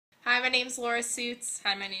Hi, my name's Laura Suits.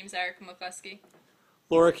 Hi, my name's Erica McCloskey.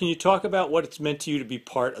 Laura, can you talk about what it's meant to you to be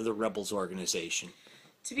part of the Rebels organization?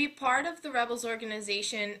 To be part of the Rebels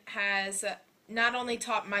organization has not only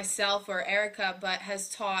taught myself or Erica, but has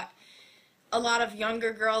taught a lot of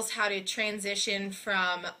younger girls how to transition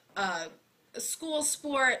from a school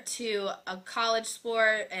sport to a college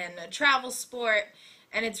sport and a travel sport,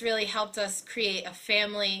 and it's really helped us create a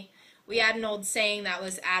family. We had an old saying that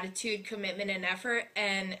was attitude, commitment, and effort,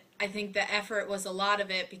 and I think the effort was a lot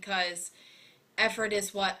of it because effort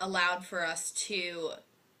is what allowed for us to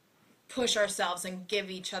push ourselves and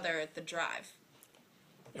give each other the drive.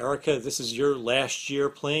 Erica, this is your last year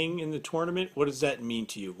playing in the tournament. What does that mean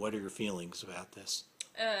to you? What are your feelings about this?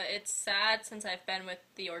 It's sad since I've been with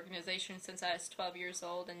the organization since I was 12 years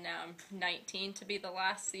old and now I'm 19 to be the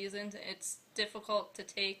last season. It's difficult to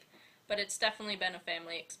take, but it's definitely been a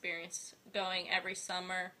family experience going every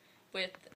summer with